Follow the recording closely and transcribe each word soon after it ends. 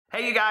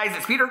Hey you guys,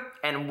 it's Peter,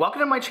 and welcome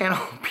to my channel,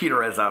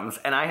 Peterisms,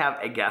 and I have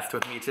a guest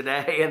with me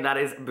today, and that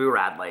is Boo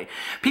Radley.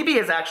 PP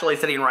is actually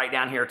sitting right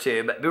down here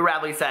too, but Boo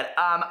Radley said,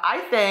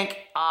 I think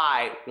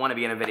I want to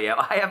be in a video.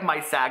 I have my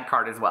SAG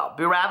card as well.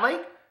 Boo Radley,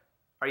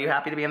 are you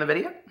happy to be in the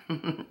video?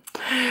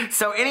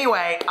 So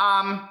anyway,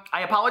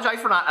 I apologize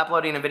for not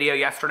uploading a video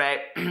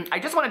yesterday. I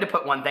just wanted to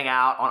put one thing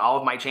out on all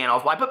of my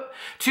channels. Well, I put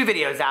two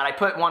videos out. I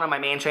put one on my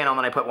main channel, and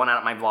then I put one out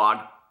on my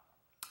vlog.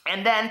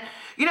 And then,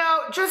 you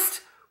know,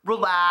 just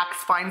relax,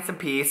 find some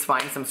peace,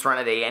 find some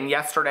serenity. And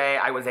yesterday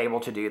I was able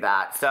to do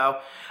that. So,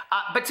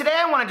 but today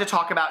I wanted to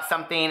talk about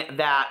something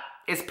that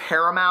is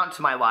paramount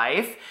to my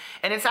life.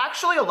 And it's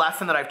actually a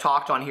lesson that I've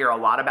talked on here a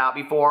lot about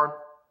before.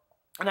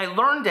 And I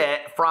learned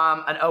it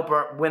from an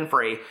Oprah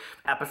Winfrey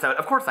episode.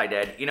 Of course I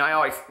did. You know, I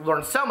always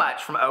learn so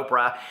much from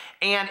Oprah.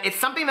 And it's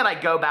something that I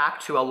go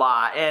back to a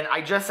lot. And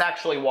I just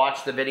actually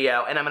watched the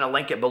video, and I'm going to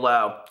link it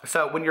below.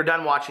 So when you're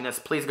done watching this,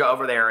 please go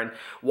over there and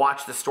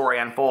watch the story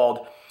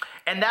unfold.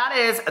 And that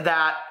is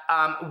that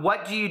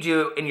what do you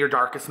do in your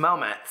darkest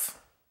moments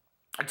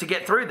to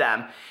get through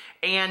them?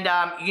 And,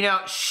 you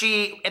know,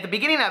 at the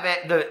beginning of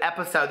it, the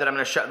episode that I'm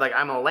going to show, like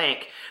I'm going to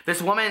link,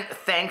 this woman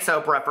thanks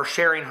Oprah for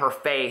sharing her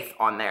faith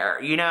on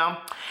there, you know?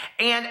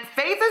 And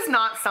faith is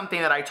not something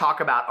that I talk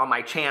about on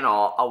my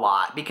channel a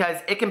lot because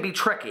it can be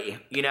tricky,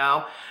 you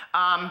know?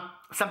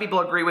 Some people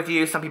agree with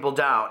you, some people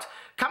don't.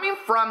 Coming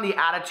from the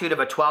attitude of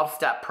a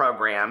 12-step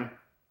program,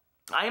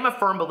 I am a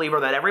firm believer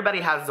that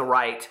everybody has the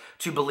right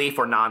to belief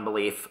or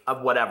non-belief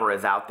of whatever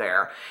is out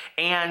there.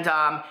 And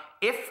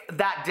if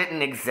that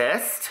didn't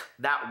exist,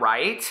 that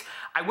right,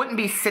 I wouldn't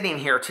be sitting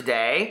here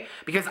today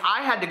because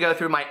I had to go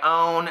through my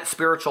own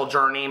spiritual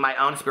journey, my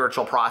own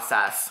spiritual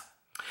process.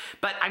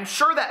 But I'm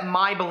sure that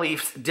my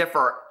beliefs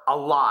differ a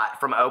lot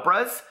from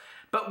Oprah's.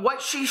 But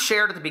what she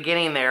shared at the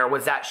beginning there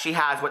was that she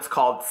has what's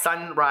called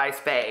sunrise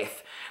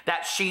faith,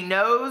 that she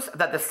knows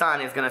that the sun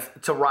is going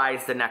to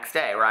rise the next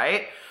day,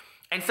 right?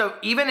 And so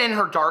even in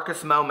her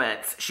darkest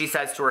moments, she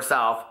says to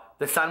herself,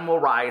 the sun will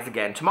rise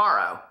again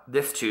tomorrow.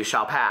 This too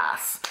shall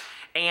pass.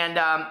 And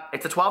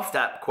it's a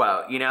 12-step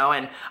quote, you know,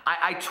 and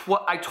I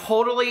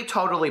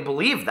totally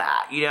believe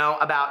that, you know,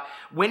 about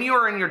when you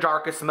are in your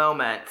darkest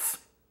moments,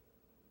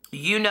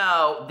 you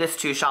know, this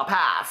too shall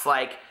pass.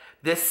 Like,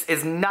 this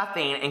is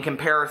nothing in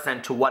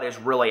comparison to what is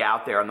really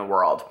out there in the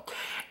world.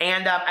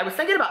 And I was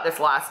thinking about this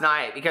last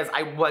night because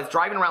I was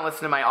driving around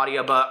listening to my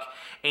audiobook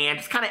and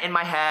just kind of in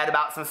my head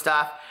about some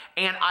stuff.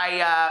 And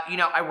you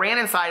know, I ran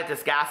inside at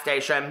this gas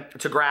station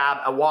to grab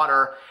a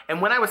water. And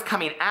when I was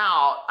coming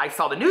out, I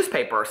saw the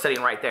newspaper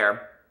sitting right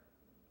there.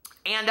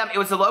 And it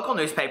was the local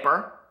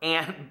newspaper.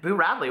 And Boo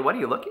Radley, what are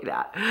you looking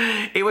at?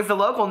 It was the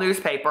local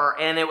newspaper,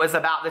 and it was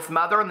about this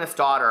mother and this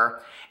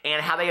daughter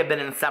and how they had been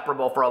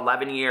inseparable for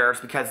 11 years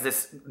because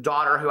this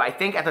daughter, who I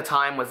think at the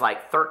time was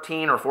like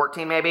 13 or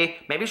 14 maybe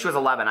she was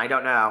 11, I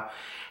don't know,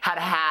 had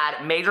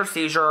had major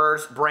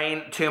seizures,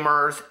 brain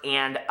tumors,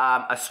 and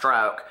a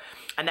stroke.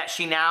 And that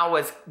she now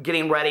was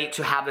getting ready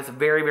to have this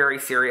very, very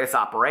serious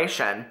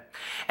operation.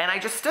 And I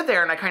just stood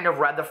there and I kind of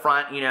read the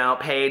front, you know,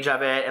 page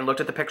of it and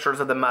looked at the pictures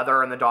of the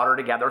mother and the daughter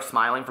together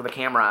smiling for the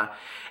camera.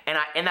 And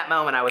in that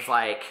moment, I was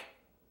like,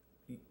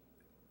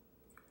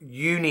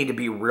 you need to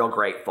be real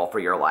grateful for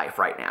your life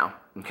right now,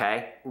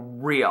 okay?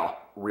 Real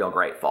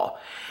grateful.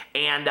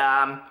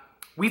 And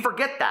we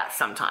forget that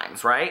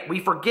sometimes, right? We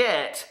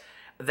forget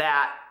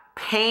that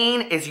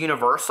pain is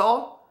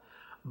universal,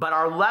 but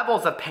our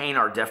levels of pain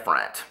are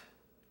different.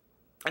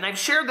 And I've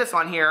shared this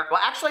on here. Well,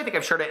 actually, I think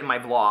I've shared it in my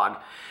vlog.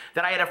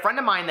 That I had a friend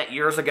of mine that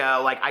years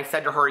ago, like I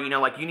said to her, you know,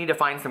 like you need to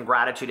find some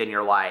gratitude in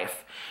your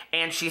life.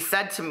 And she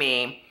said to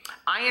me,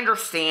 I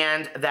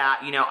understand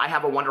that, you know, I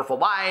have a wonderful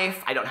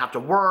life. I don't have to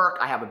work.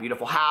 I have a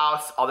beautiful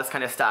house, all this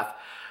kind of stuff.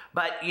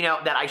 But, you know,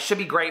 that I should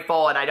be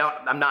grateful and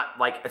I'm not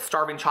like a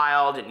starving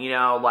child and, you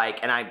know, like,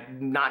 and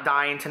I'm not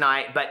dying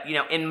tonight. But, you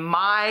know, in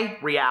my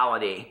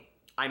reality,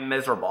 I'm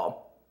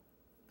miserable.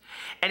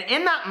 And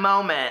in that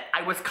moment,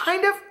 I was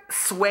kind of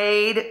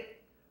swayed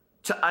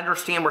to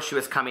understand where she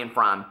was coming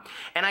from.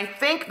 And I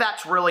think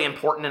that's really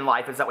important in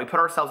life, is that we put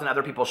ourselves in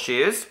other people's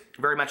shoes.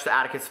 Very much the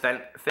Atticus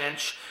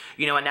Finch,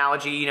 you know,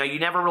 analogy. You know, you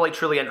never really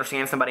truly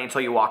understand somebody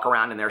until you walk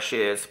around in their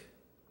shoes.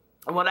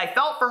 And what I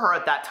felt for her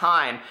at that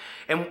time,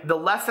 and the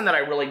lesson that I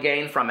really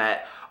gained from it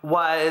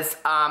was,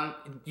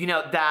 you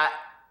know, that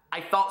I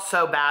felt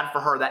so bad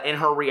for her that in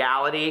her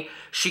reality,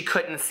 she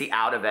couldn't see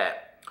out of it.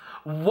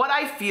 What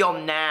I feel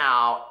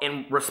now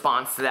in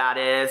response to that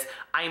is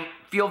I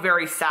feel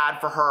very sad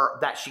for her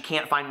that she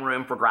can't find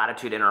room for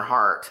gratitude in her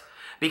heart.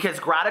 Because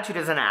gratitude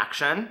is an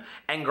action,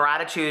 and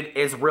gratitude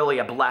is really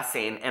a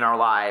blessing in our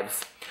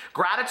lives.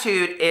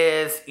 Gratitude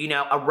is, you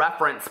know, a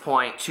reference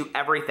point to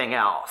everything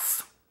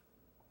else.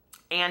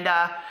 And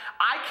I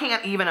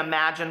can't even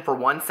imagine for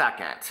 1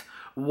 second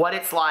what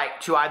it's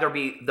like to either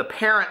be the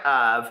parent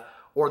of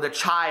or the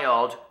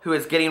child who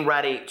is getting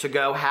ready to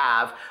go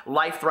have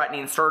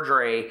life-threatening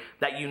surgery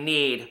that you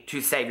need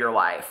to save your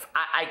life.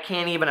 I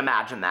can't even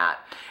imagine that.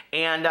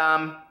 And,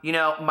 you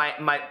know,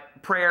 my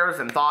prayers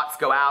and thoughts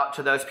go out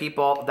to those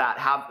people that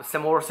have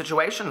similar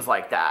situations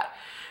like that.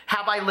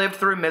 Have I lived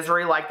through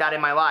misery like that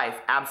in my life?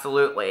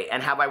 Absolutely.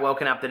 And have I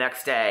woken up the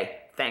next day?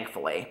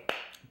 Thankfully.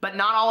 But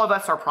not all of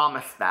us are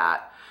promised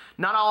that.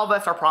 Not all of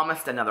us are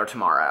promised another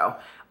tomorrow.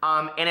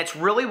 And it's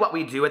really what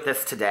we do with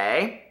this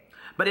today.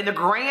 But in the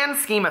grand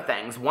scheme of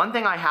things, one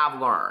thing I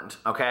have learned,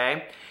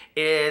 okay,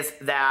 is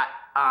that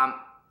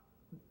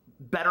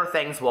better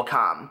things will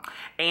come.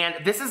 And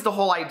this is the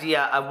whole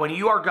idea of when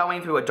you are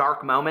going through a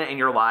dark moment in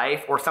your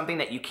life or something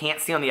that you can't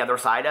see on the other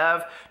side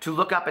of, to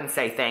look up and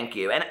say thank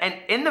you. And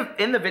in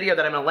the video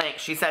that I'm going to link,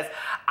 she says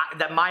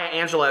that Maya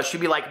Angelou, she'd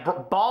be like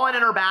bawling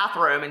in her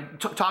bathroom and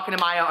talking to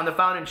Maya on the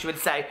phone, and she would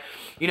say,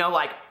 you know,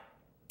 like,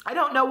 I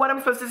don't know what I'm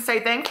supposed to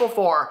say thankful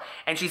for.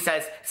 And she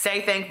says,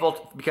 say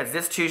thankful because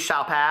this too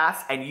shall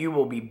pass and you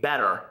will be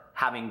better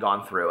having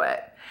gone through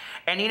it.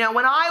 And you know,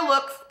 when I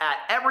look at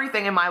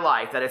everything in my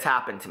life that has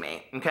happened to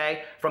me,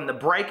 okay, from the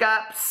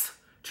breakups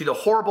to the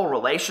horrible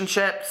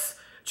relationships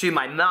to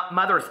my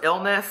mother's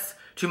illness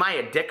to my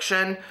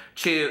addiction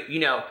to, you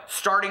know,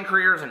 starting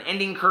careers and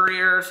ending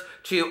careers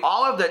to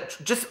all of the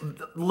just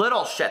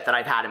little shit that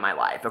I've had in my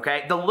life,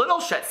 okay? The little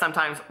shit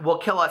sometimes will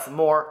kill us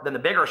more than the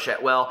bigger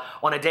shit will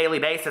on a daily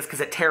basis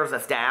because it tears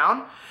us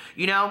down.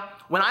 You know,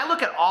 when I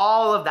look at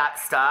all of that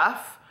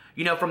stuff,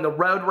 you know, from the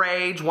road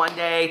rage one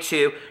day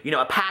to, you know,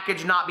 a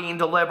package not being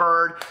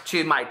delivered,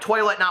 to my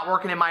toilet not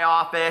working in my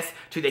office,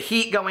 to the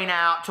heat going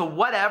out, to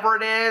whatever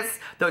it is,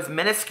 those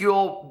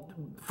minuscule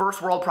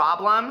first world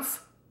problems,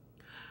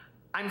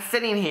 I'm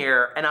sitting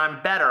here and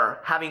I'm better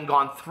having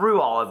gone through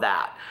all of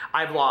that.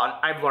 I've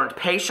learned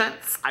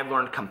patience, I've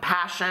learned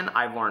compassion,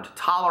 I've learned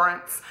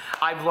tolerance,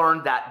 I've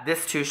learned that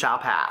this too shall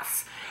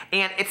pass.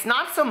 And it's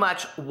not so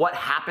much what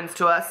happens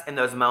to us in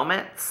those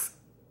moments,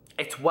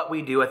 it's what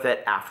we do with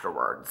it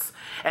afterwards.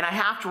 And I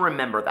have to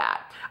remember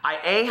that.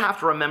 I have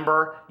to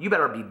remember you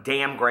better be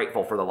damn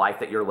grateful for the life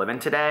that you're living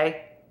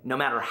today. No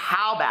matter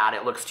how bad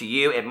it looks to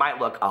you, it might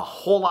look a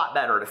whole lot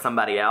better to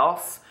somebody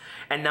else.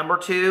 And number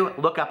two,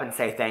 look up and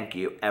say thank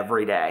you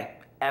every day,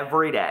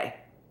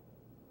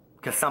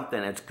 because something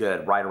is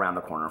good right around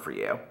the corner for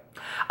you.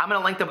 I'm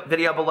going to link the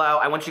video below.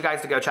 I want you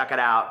guys to go check it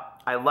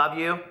out. I love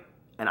you,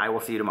 and I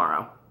will see you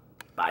tomorrow.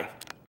 Bye.